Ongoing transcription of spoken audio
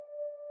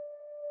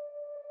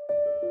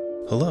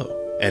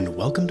Hello, and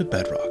welcome to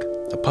Bedrock,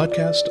 a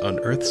podcast on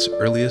Earth's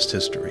earliest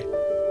history.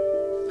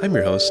 I'm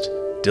your host,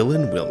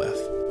 Dylan Wilmeth.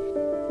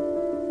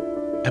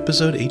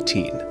 Episode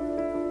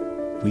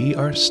 18, We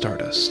Are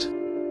Stardust.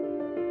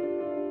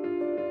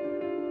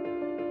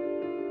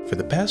 For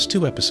the past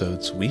 2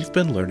 episodes, we've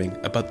been learning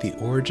about the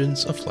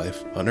origins of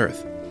life on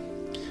Earth.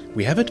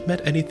 We haven't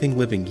met anything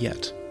living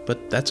yet,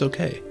 but that's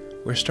okay.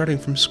 We're starting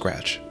from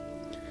scratch.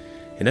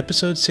 In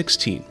episode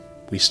 16,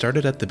 we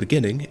started at the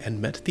beginning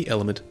and met the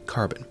element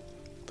carbon,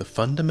 the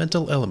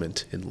fundamental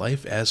element in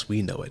life as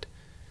we know it.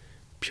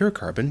 Pure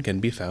carbon can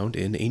be found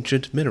in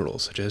ancient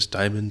minerals such as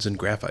diamonds and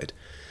graphite.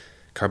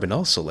 Carbon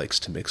also likes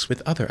to mix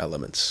with other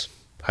elements,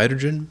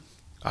 hydrogen,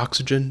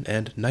 oxygen,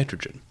 and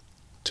nitrogen,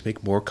 to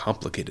make more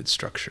complicated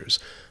structures,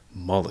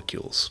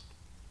 molecules.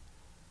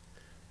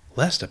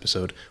 Last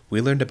episode,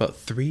 we learned about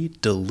 3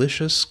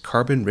 delicious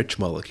carbon-rich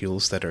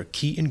molecules that are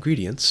key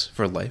ingredients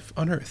for life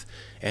on Earth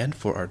and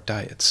for our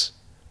diets: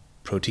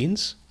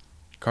 proteins,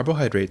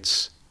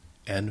 carbohydrates,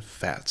 and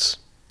fats.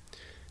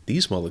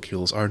 These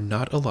molecules are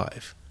not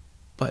alive,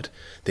 but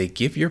they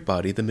give your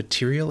body the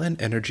material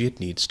and energy it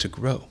needs to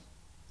grow.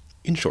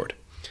 In short,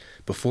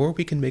 before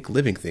we can make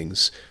living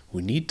things,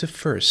 we need to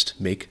first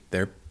make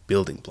their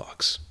building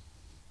blocks.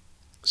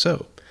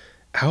 So,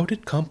 how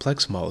did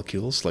complex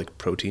molecules like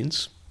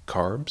proteins,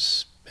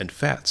 carbs, and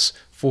fats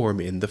form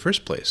in the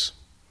first place?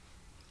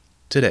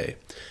 Today,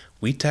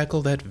 we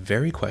tackle that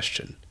very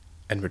question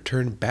and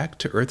return back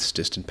to Earth's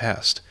distant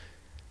past.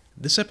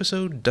 This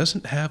episode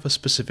doesn't have a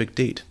specific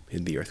date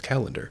in the Earth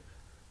calendar,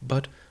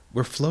 but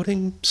we're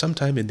floating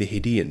sometime in the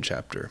Hadean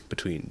chapter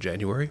between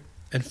January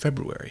and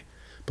February,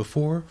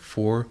 before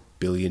 4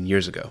 billion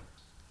years ago.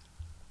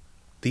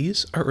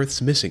 These are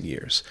Earth's missing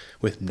years,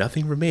 with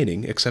nothing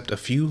remaining except a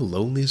few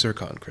lonely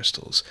zircon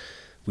crystals.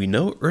 We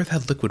know Earth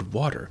had liquid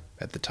water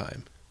at the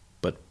time,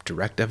 but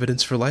direct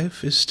evidence for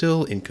life is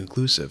still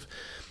inconclusive.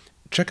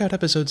 Check out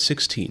episode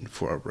 16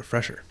 for a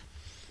refresher.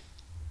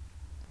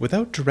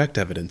 Without direct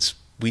evidence,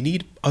 we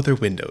need other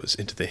windows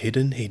into the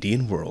hidden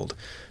Hadean world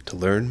to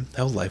learn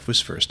how life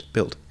was first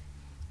built.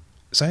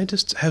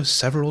 Scientists have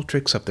several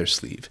tricks up their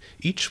sleeve,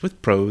 each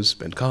with pros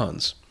and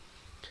cons.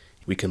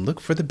 We can look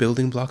for the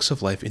building blocks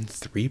of life in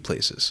 3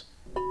 places.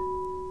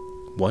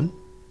 1.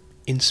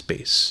 In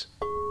space.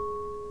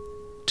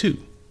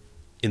 2.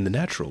 In the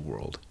natural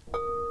world.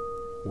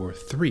 Or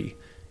 3.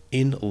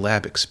 In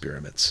lab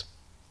experiments.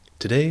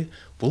 Today,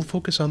 we'll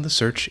focus on the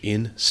search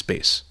in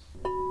space.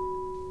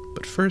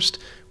 But first,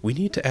 we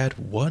need to add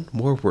one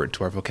more word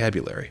to our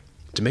vocabulary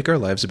to make our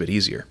lives a bit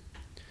easier.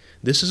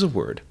 This is a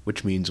word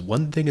which means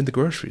one thing in the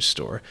grocery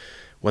store,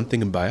 one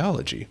thing in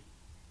biology,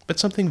 but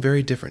something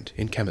very different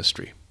in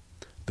chemistry.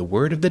 The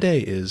word of the day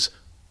is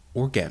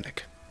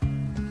organic.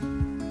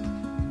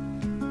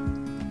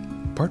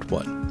 Part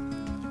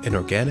 1. An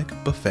organic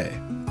buffet.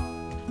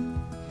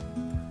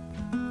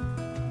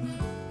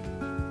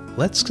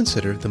 Let's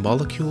consider the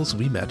molecules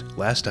we met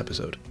last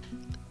episode: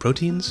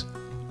 proteins,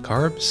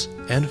 carbs,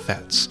 and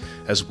fats,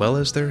 as well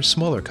as their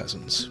smaller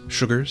cousins,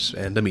 sugars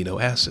and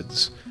amino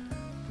acids.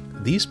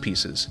 These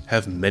pieces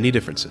have many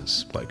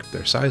differences, like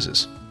their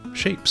sizes,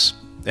 shapes,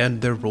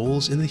 and their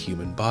roles in the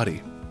human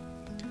body.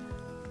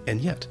 And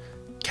yet,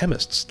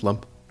 chemists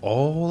lump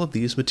all of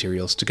these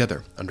materials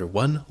together under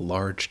one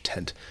large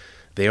tent.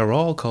 They are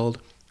all called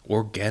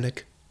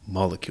organic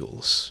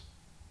molecules.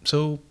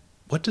 So,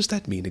 what does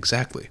that mean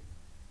exactly?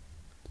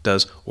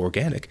 Does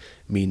organic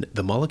mean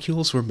the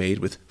molecules were made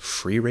with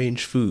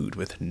free-range food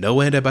with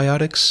no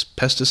antibiotics,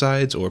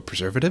 pesticides, or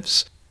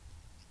preservatives?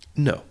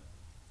 No.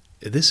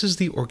 This is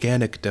the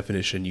organic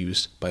definition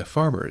used by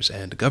farmers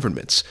and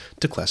governments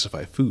to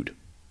classify food.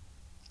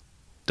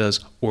 Does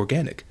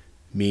organic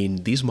mean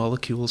these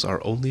molecules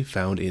are only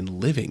found in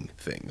living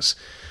things?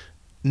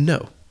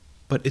 No,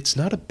 but it's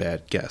not a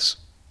bad guess.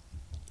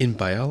 In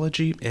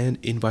biology and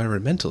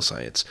environmental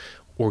science,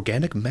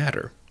 organic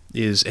matter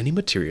is any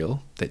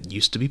material that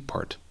used to be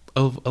part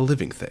of a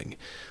living thing,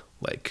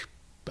 like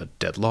a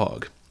dead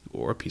log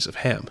or a piece of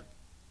ham.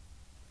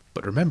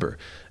 But remember,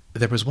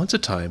 there was once a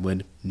time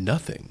when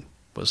nothing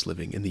was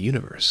living in the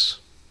universe.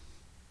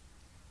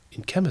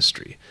 In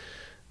chemistry,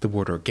 the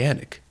word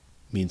organic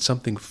means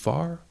something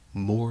far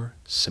more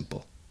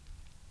simple.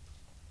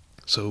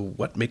 So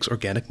what makes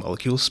organic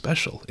molecules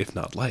special, if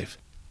not life?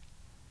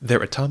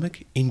 They're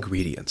atomic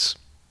ingredients.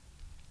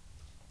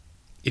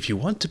 If you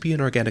want to be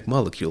an organic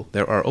molecule,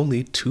 there are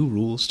only 2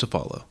 rules to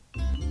follow.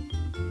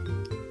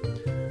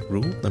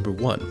 Rule number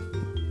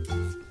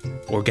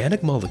 1.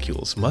 Organic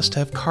molecules must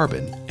have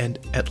carbon and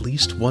at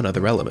least one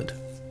other element.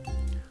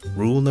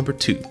 Rule number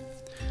 2.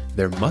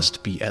 There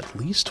must be at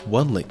least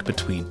one link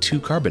between 2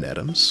 carbon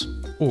atoms,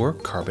 or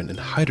carbon and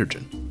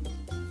hydrogen.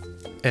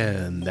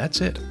 And that's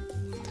it.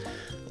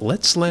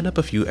 Let's line up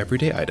a few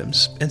everyday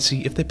items and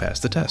see if they pass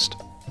the test.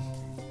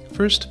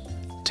 First,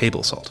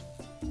 table salt.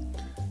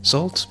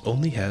 Salt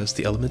only has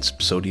the elements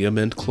sodium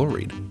and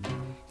chlorine.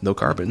 No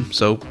carbon,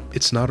 so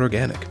it's not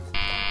organic.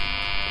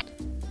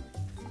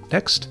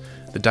 Next,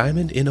 the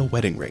diamond in a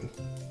wedding ring.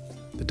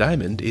 The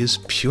diamond is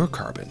pure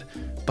carbon,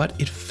 but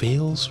it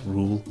fails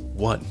Rule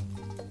 1.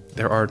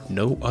 There are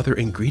no other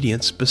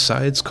ingredients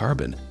besides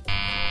carbon.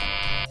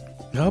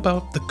 How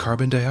about the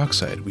carbon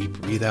dioxide we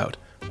breathe out,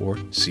 or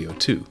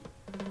CO2?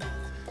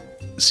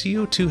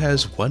 CO2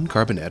 has one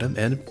carbon atom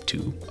and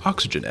two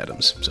oxygen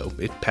atoms, so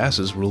it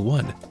passes Rule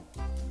 1.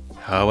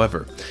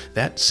 However,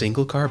 that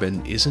single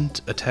carbon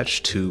isn't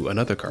attached to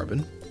another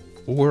carbon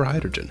or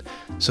hydrogen,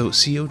 so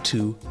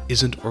CO2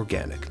 isn't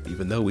organic,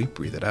 even though we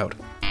breathe it out.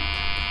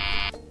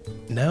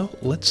 Now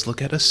let's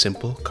look at a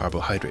simple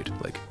carbohydrate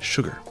like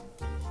sugar.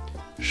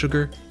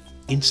 Sugar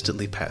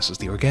instantly passes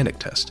the organic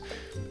test.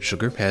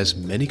 Sugar has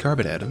many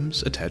carbon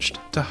atoms attached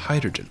to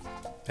hydrogen,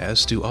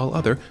 as do all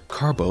other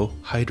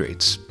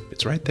carbohydrates.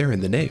 It's right there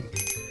in the name.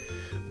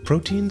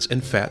 Proteins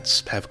and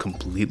fats have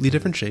completely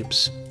different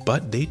shapes,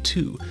 but they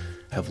too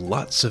have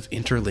lots of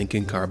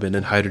interlinking carbon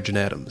and hydrogen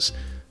atoms,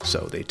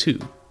 so they too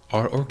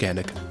are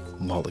organic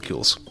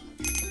molecules.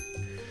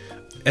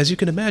 As you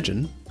can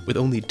imagine, with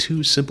only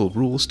two simple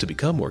rules to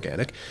become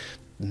organic,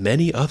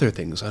 many other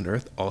things on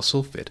Earth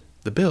also fit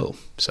the bill,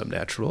 some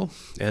natural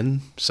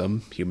and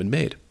some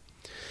human-made.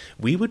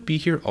 We would be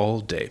here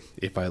all day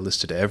if I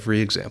listed every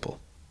example,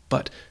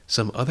 but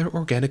some other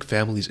organic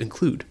families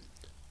include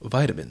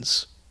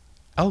vitamins,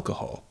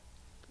 alcohol,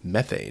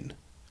 methane,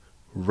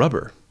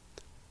 rubber,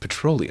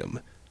 petroleum,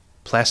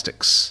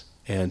 plastics,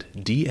 and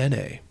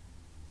DNA.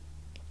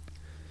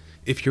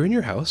 If you're in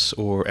your house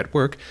or at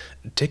work,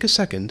 take a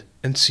second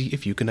and see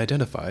if you can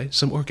identify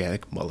some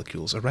organic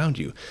molecules around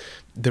you.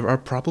 There are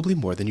probably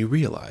more than you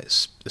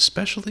realize,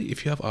 especially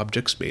if you have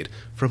objects made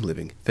from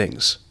living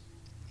things.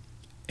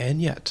 And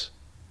yet,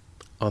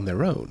 on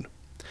their own,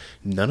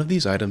 none of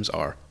these items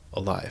are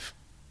alive.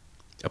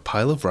 A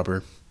pile of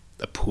rubber,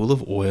 a pool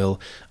of oil,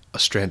 a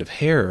strand of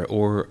hair,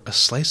 or a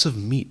slice of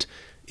meat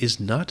is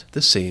not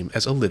the same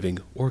as a living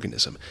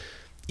organism.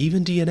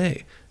 Even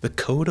DNA, the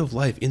code of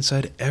life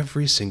inside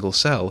every single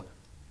cell,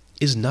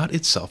 is not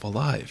itself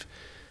alive.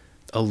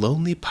 A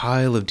lonely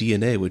pile of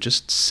DNA would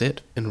just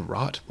sit and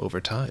rot over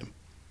time.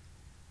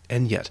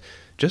 And yet,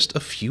 just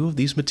a few of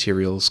these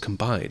materials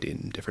combined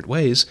in different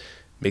ways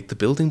make the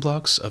building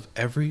blocks of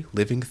every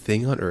living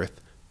thing on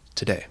Earth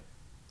today.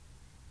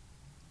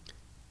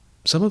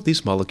 Some of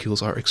these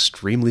molecules are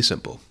extremely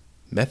simple.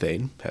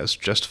 Methane has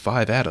just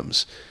 5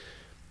 atoms.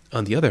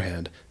 On the other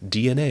hand,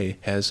 DNA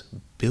has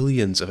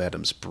billions of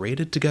atoms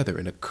braided together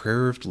in a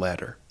curved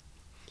ladder.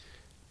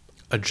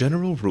 A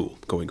general rule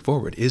going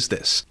forward is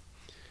this: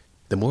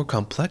 the more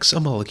complex a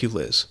molecule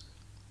is,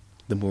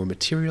 the more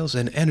materials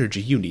and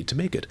energy you need to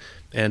make it,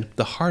 and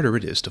the harder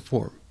it is to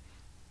form.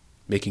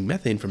 Making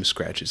methane from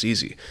scratch is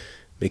easy.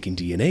 Making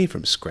DNA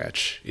from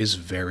scratch is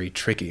very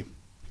tricky.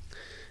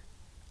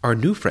 Our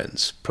new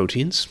friends,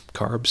 proteins,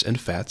 carbs,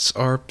 and fats,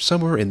 are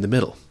somewhere in the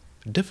middle.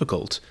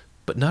 Difficult,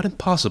 but not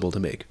impossible to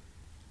make.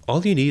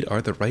 All you need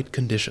are the right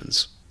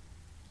conditions.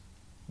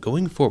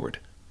 Going forward,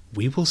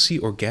 we will see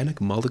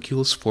organic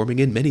molecules forming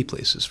in many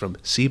places, from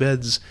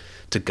seabeds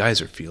to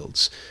geyser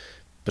fields.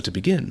 But to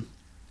begin,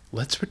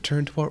 let's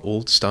return to our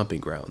old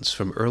stomping grounds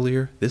from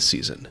earlier this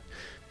season,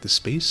 the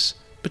space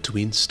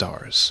between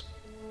stars.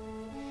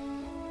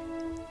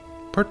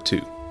 Part 2.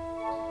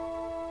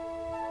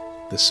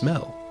 The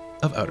smell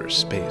of outer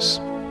space.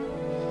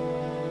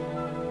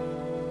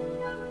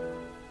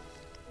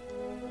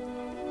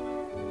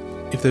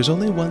 If there's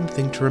only one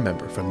thing to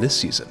remember from this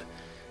season,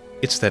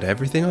 it's that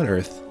everything on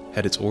Earth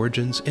had its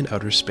origins in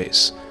outer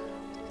space.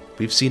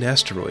 We've seen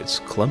asteroids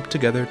clump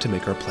together to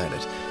make our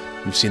planet.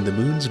 We've seen the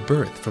moon's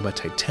birth from a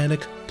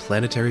titanic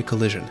planetary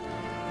collision,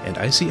 and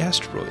icy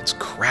asteroids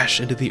crash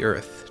into the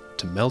Earth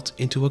to melt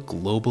into a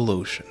global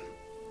ocean.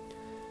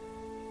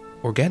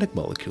 Organic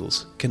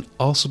molecules can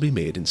also be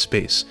made in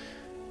space.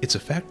 It's a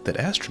fact that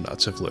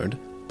astronauts have learned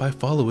by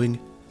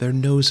following their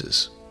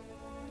noses.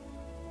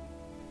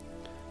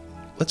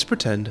 Let's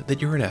pretend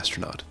that you're an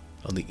astronaut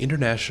on the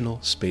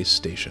International Space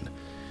Station,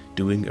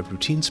 doing a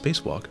routine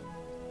spacewalk.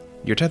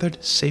 You're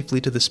tethered safely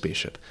to the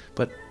spaceship,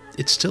 but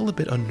it's still a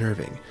bit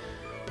unnerving.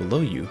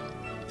 Below you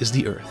is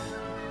the Earth,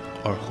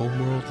 our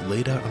homeworld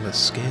laid out on a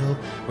scale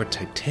where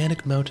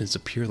titanic mountains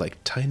appear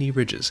like tiny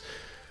ridges.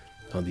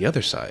 On the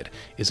other side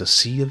is a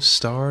sea of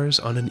stars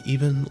on an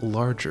even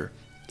larger,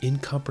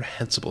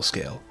 incomprehensible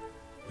scale,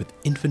 with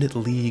infinite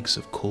leagues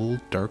of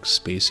cold, dark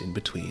space in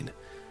between.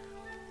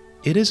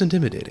 It is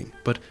intimidating,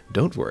 but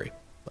don't worry,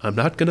 I'm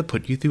not going to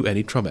put you through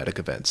any traumatic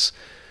events.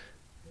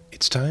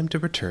 It's time to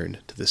return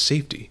to the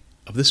safety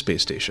of the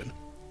space station.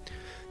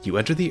 You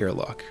enter the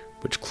airlock,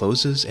 which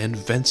closes and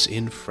vents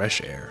in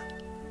fresh air.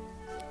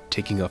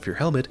 Taking off your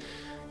helmet,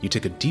 you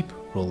take a deep,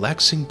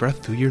 relaxing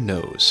breath through your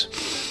nose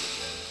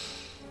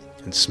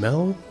and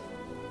smell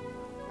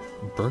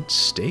burnt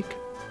steak?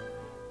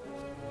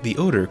 The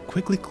odor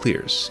quickly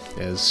clears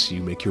as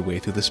you make your way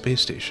through the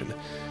space station.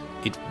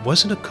 It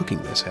wasn't a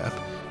cooking mishap.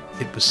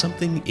 It was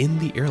something in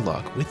the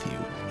airlock with you,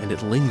 and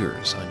it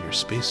lingers on your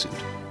spacesuit.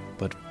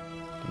 But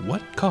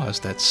what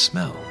caused that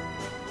smell?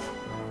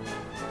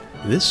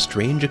 This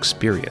strange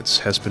experience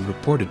has been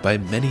reported by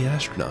many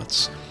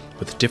astronauts.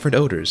 with different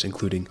odors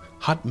including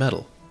hot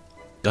metal,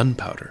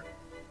 gunpowder,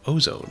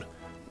 ozone,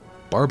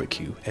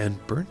 barbecue,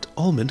 and burnt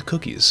almond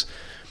cookies.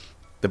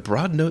 The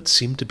broad notes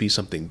seem to be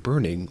something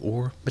burning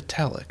or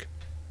metallic.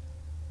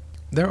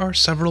 There are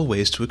several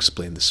ways to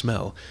explain the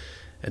smell,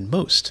 and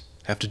most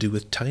have to do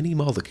with tiny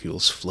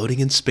molecules floating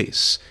in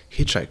space,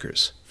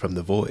 hitchhikers from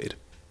the void.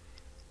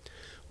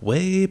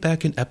 Way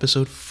back in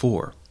episode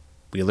 4,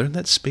 we learned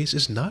that space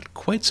is not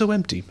quite so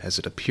empty as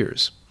it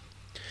appears.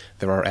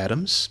 There are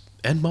atoms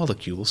and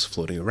molecules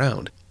floating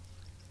around,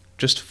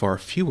 just far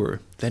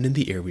fewer than in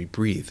the air we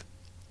breathe.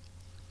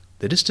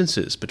 The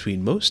distances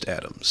between most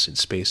atoms in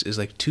space is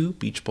like 2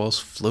 beach balls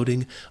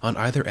floating on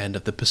either end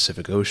of the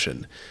Pacific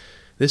Ocean.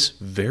 This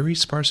very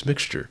sparse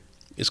mixture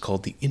is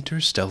called the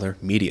interstellar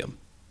medium,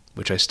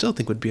 which I still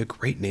think would be a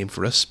great name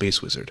for a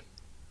space wizard.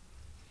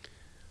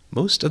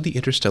 Most of the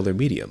interstellar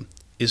medium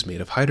is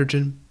made of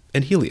hydrogen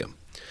and helium,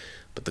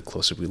 but the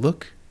closer we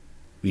look,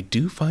 we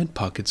do find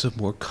pockets of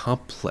more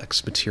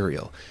complex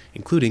material,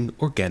 including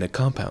organic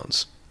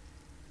compounds.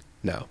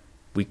 Now,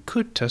 we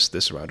could test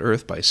this around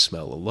Earth by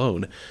smell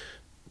alone,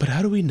 but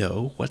how do we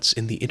know what's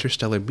in the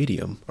interstellar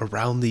medium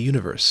around the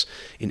universe,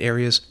 in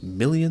areas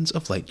millions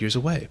of light years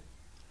away?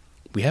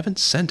 We haven't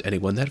sent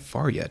anyone that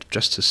far yet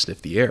just to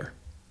sniff the air.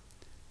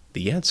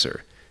 The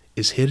answer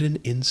is hidden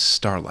in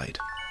starlight.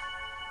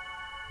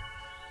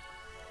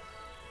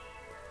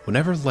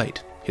 Whenever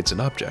light hits an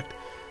object,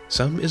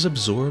 some is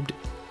absorbed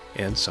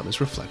and some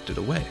is reflected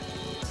away.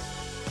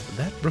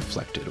 That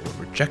reflected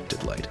or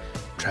rejected light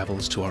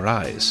travels to our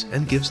eyes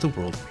and gives the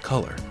world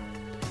color.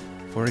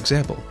 For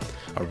example,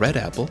 a red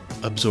apple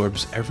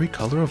absorbs every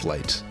color of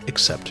light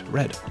except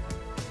red.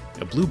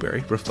 A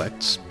blueberry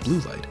reflects blue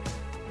light,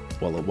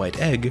 while a white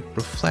egg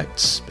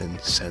reflects and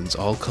sends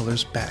all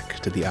colors back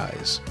to the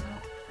eyes.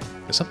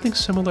 Something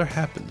similar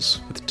happens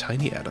with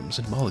tiny atoms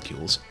and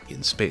molecules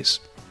in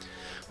space.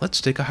 Let's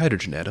take a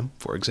hydrogen atom,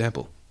 for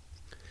example.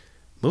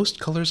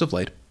 Most colors of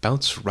light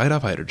bounce right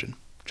off hydrogen,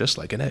 just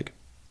like an egg,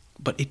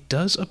 but it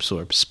does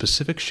absorb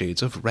specific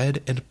shades of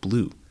red and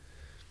blue.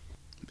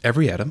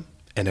 Every atom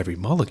and every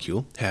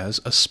molecule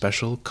has a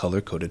special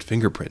color-coded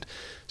fingerprint,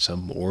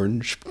 some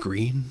orange,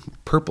 green,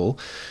 purple,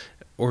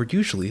 or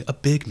usually a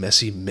big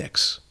messy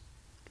mix.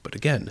 But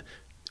again,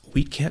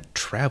 we can't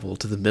travel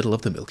to the middle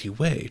of the Milky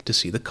Way to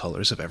see the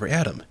colors of every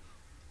atom.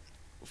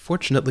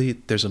 Fortunately,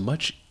 there's a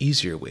much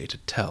easier way to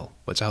tell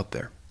what's out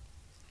there.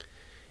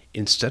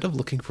 Instead of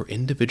looking for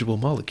individual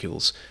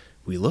molecules,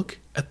 we look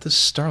at the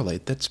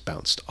starlight that's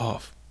bounced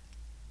off.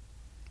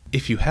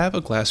 If you have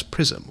a glass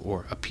prism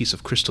or a piece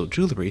of crystal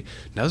jewelry,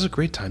 now's a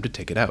great time to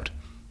take it out.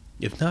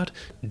 If not,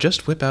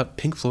 just whip out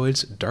Pink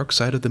Floyd's Dark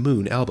Side of the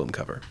Moon album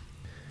cover.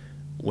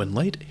 When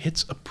light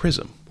hits a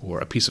prism or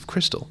a piece of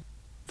crystal,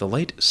 the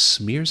light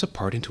smears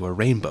apart into a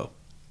rainbow,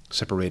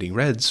 separating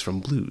reds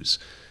from blues.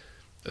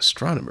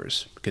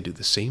 Astronomers can do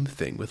the same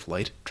thing with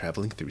light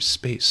traveling through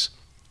space.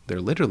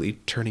 They're literally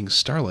turning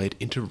starlight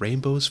into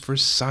rainbows for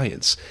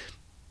science.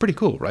 Pretty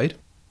cool, right?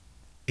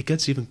 It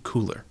gets even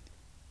cooler.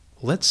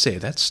 Let's say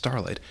that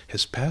starlight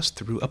has passed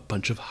through a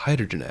bunch of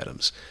hydrogen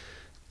atoms.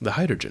 The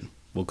hydrogen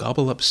will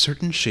gobble up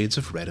certain shades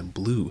of red and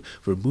blue,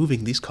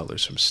 removing these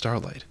colors from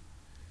starlight.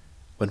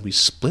 When we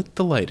split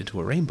the light into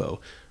a rainbow,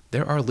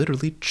 there are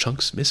literally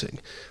chunks missing,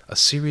 a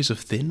series of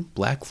thin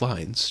black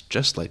lines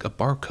just like a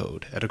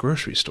barcode at a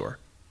grocery store.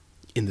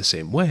 In the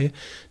same way,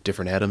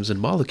 different atoms and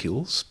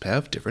molecules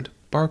have different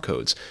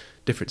barcodes,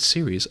 different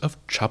series of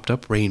chopped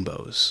up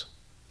rainbows.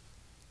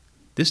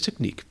 This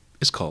technique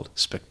is called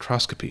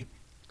spectroscopy,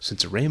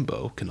 since a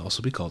rainbow can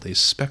also be called a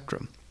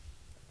spectrum.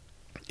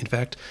 In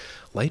fact,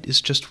 light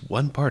is just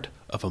one part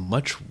of a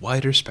much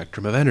wider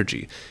spectrum of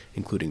energy,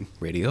 including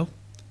radio,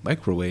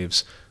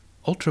 microwaves,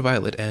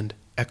 ultraviolet, and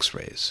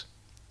X-rays.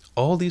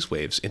 All these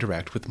waves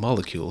interact with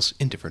molecules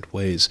in different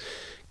ways,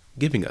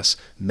 giving us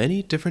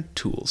many different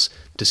tools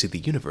to see the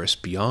universe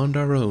beyond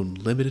our own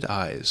limited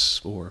eyes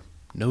or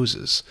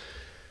noses.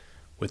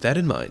 With that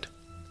in mind,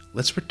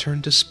 let's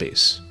return to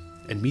space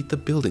and meet the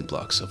building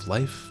blocks of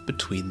life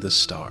between the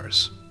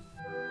stars.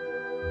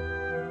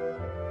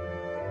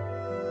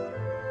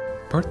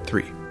 Part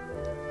 3.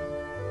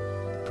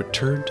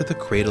 Return to the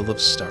Cradle of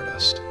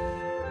Stardust.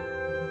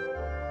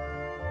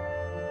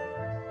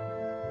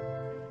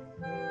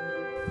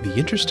 The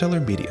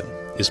interstellar medium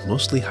is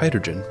mostly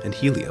hydrogen and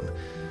helium.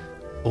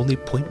 Only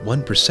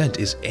 0.1%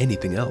 is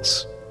anything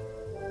else.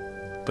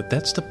 But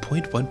that's the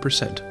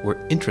 0.1%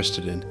 we're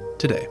interested in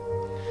today.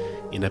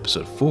 In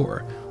episode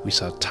 4, we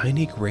saw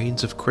tiny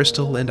grains of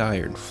crystal and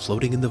iron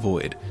floating in the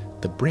void,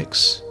 the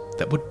bricks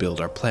that would build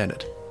our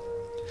planet.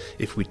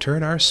 If we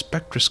turn our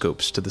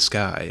spectroscopes to the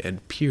sky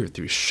and peer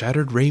through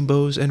shattered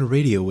rainbows and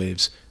radio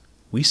waves,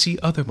 we see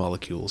other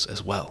molecules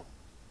as well.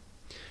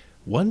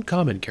 One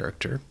common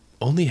character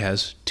only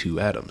has 2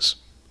 atoms,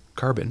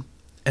 carbon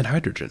and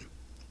hydrogen.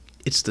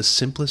 It's the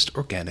simplest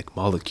organic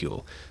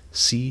molecule,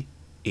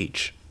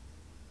 CH.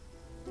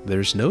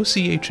 There's no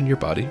CH in your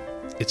body.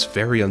 It's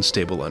very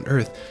unstable on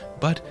Earth,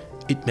 but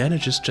it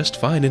manages just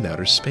fine in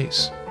outer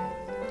space.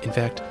 In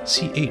fact,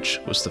 CH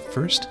was the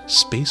first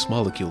space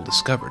molecule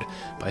discovered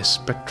by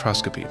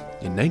spectroscopy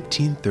in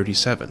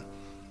 1937.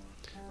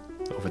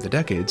 Over the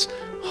decades,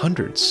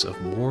 hundreds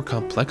of more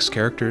complex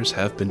characters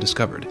have been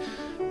discovered.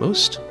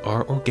 Most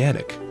are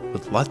organic,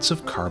 with lots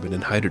of carbon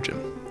and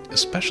hydrogen,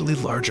 especially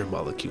larger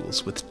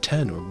molecules with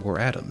 10 or more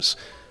atoms.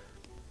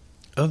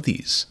 Of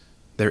these,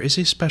 there is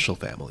a special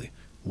family,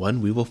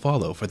 one we will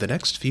follow for the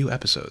next few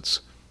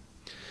episodes.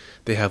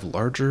 They have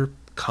larger,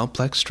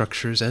 complex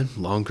structures and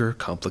longer,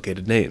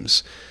 complicated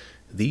names.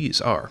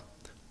 These are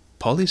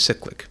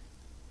polycyclic,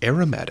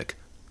 aromatic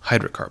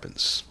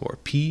hydrocarbons, or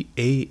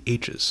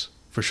PAHs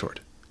for short.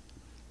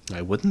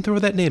 I wouldn't throw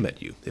that name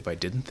at you if I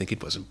didn't think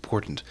it was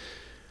important.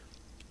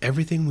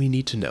 Everything we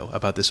need to know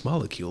about this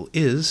molecule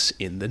is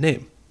in the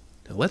name.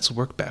 Now let's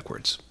work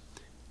backwards.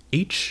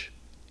 H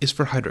is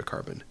for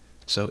hydrocarbon,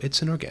 so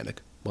it's an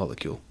organic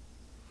molecule.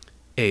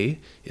 A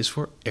is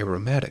for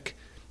aromatic.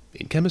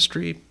 In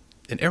chemistry,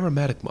 an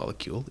aromatic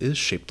molecule is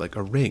shaped like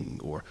a ring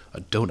or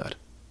a donut.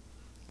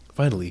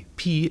 Finally,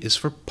 P is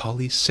for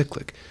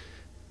polycyclic.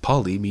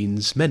 Poly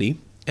means many,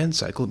 and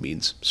cycle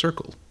means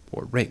circle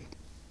or ring.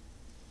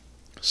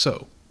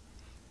 So,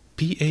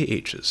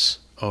 PAHs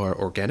are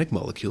organic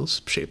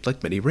molecules shaped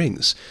like many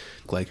rings,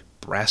 like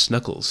brass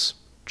knuckles,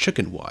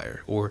 chicken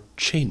wire, or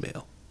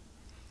chainmail.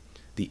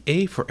 The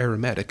A for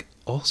aromatic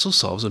also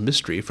solves a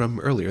mystery from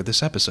earlier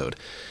this episode.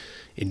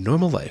 In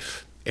normal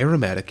life,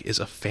 aromatic is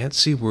a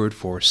fancy word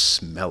for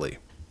smelly.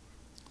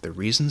 The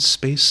reason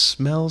space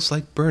smells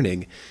like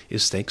burning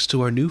is thanks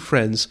to our new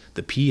friends,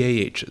 the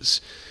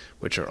PAHs,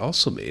 which are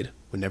also made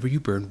whenever you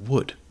burn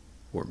wood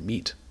or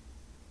meat.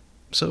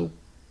 So,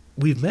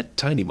 we've met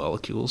tiny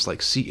molecules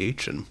like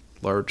CH and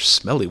large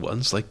smelly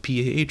ones like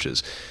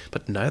PAHs,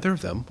 but neither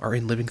of them are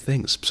in living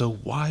things, so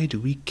why do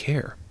we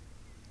care?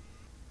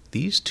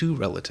 These two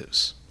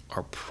relatives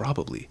are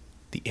probably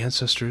the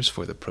ancestors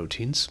for the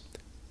proteins,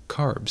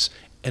 carbs,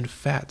 and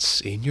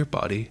fats in your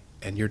body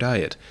and your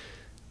diet.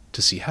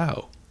 To see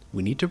how,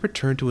 we need to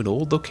return to an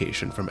old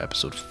location from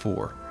episode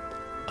 4,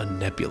 a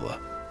nebula.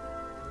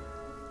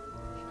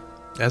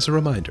 As a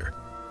reminder,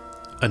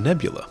 a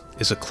nebula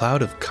is a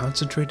cloud of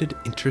concentrated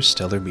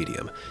interstellar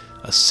medium,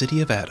 a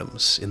city of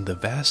atoms in the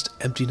vast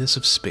emptiness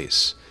of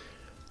space.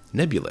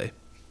 Nebulae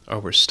are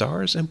where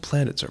stars and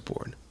planets are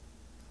born.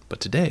 But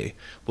today,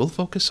 we'll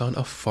focus on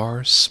a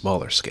far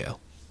smaller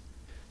scale.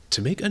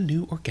 To make a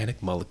new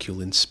organic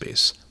molecule in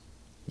space,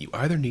 you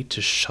either need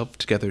to shove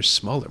together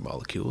smaller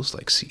molecules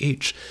like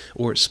CH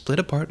or split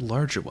apart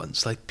larger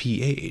ones like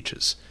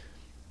PAHs.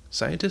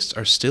 Scientists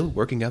are still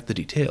working out the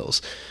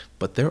details,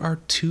 but there are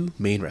two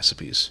main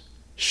recipes: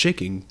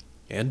 shaking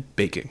and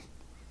baking.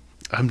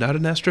 I'm not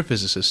an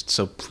astrophysicist,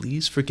 so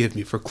please forgive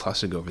me for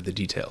glossing over the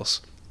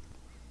details.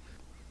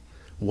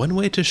 One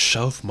way to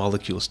shove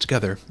molecules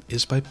together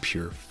is by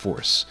pure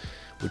force,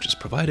 which is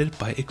provided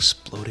by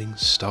exploding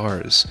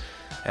stars.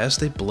 As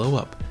they blow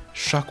up,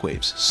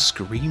 shockwaves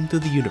scream through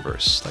the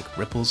universe like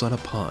ripples on a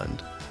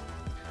pond.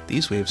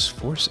 These waves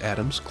force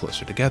atoms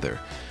closer together,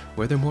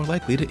 where they're more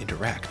likely to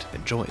interact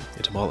and join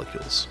into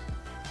molecules.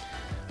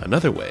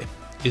 Another way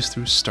is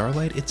through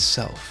starlight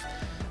itself,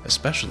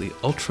 especially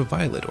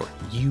ultraviolet or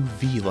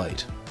UV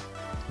light.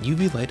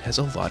 UV light has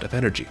a lot of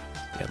energy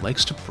and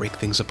likes to break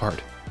things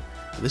apart.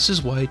 This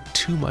is why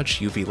too much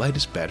UV light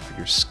is bad for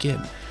your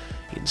skin.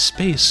 In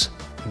space,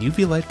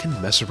 UV light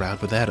can mess around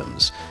with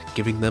atoms,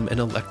 giving them an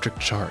electric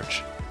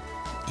charge.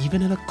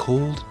 Even in a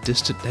cold,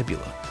 distant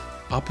nebula,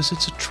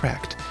 opposites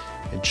attract,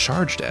 and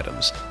charged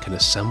atoms can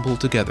assemble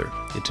together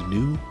into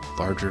new,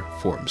 larger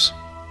forms.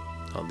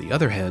 On the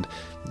other hand,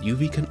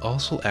 UV can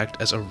also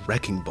act as a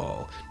wrecking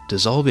ball,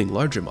 dissolving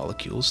larger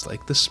molecules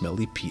like the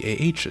smelly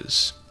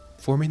PAHs,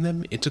 forming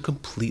them into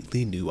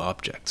completely new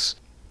objects.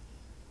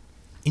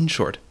 In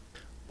short,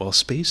 while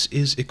space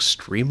is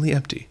extremely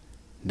empty,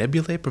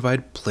 nebulae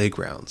provide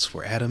playgrounds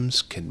where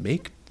atoms can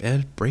make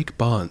and break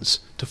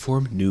bonds to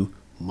form new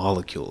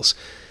molecules.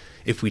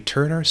 If we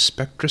turn our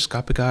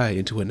spectroscopic eye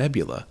into a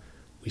nebula,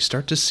 we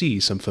start to see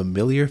some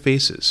familiar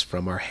faces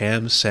from our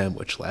ham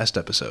sandwich last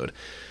episode.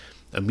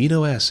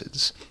 Amino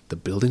acids, the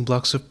building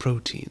blocks of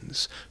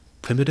proteins,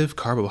 primitive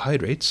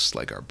carbohydrates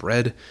like our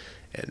bread,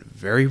 and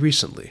very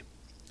recently,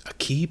 a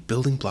key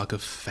building block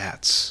of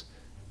fats.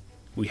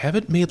 We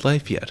haven't made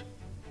life yet,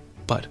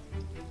 but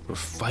we're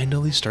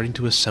finally starting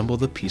to assemble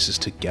the pieces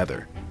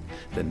together.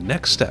 The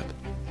next step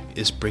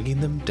is bringing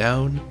them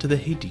down to the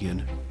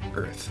Hadean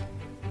Earth.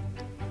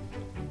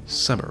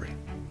 Summary.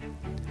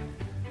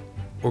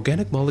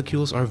 Organic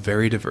molecules are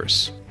very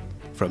diverse,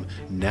 from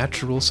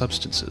natural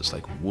substances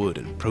like wood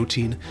and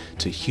protein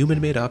to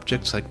human-made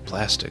objects like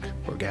plastic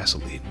or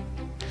gasoline.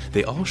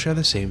 They all share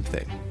the same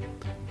thing: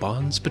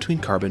 bonds between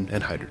carbon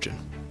and hydrogen.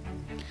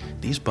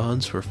 These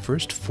bonds were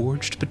first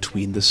forged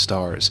between the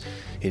stars,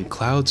 in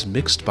clouds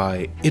mixed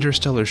by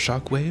interstellar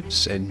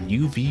shockwaves and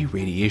UV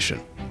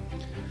radiation.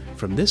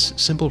 From this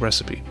simple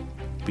recipe,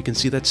 we can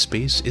see that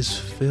space is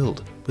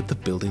filled with the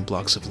building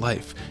blocks of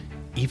life,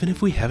 even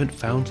if we haven't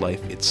found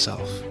life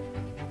itself.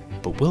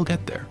 But we'll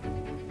get there.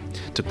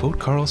 To quote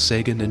Carl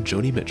Sagan and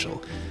Joni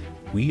Mitchell,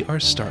 We are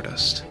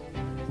Stardust.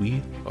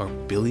 We are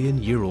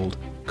billion-year-old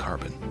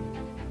carbon.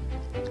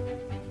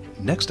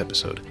 Next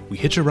episode, we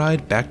hitch a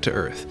ride back to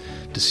Earth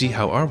to see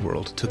how our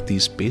world took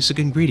these basic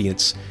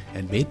ingredients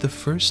and made the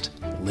first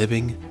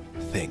living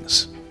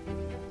things.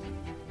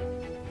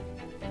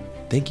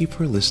 Thank you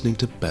for listening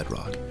to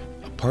Bedrock,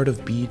 a part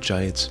of Bee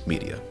Giants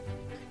Media.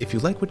 If you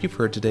like what you've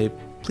heard today,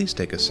 please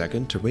take a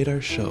second to rate our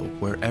show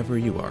wherever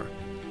you are.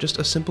 Just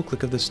a simple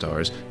click of the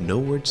stars, no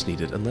words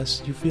needed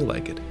unless you feel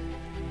like it.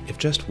 If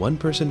just one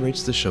person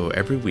rates the show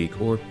every week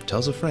or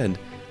tells a friend,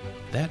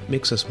 that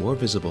makes us more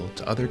visible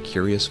to other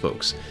curious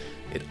folks.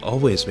 It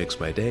always makes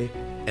my day,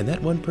 and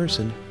that one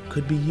person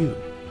could be you.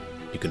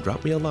 You can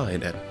drop me a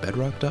line at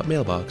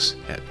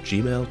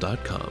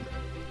bedrock.mailbox@gmail.com.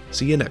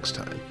 See you next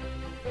time.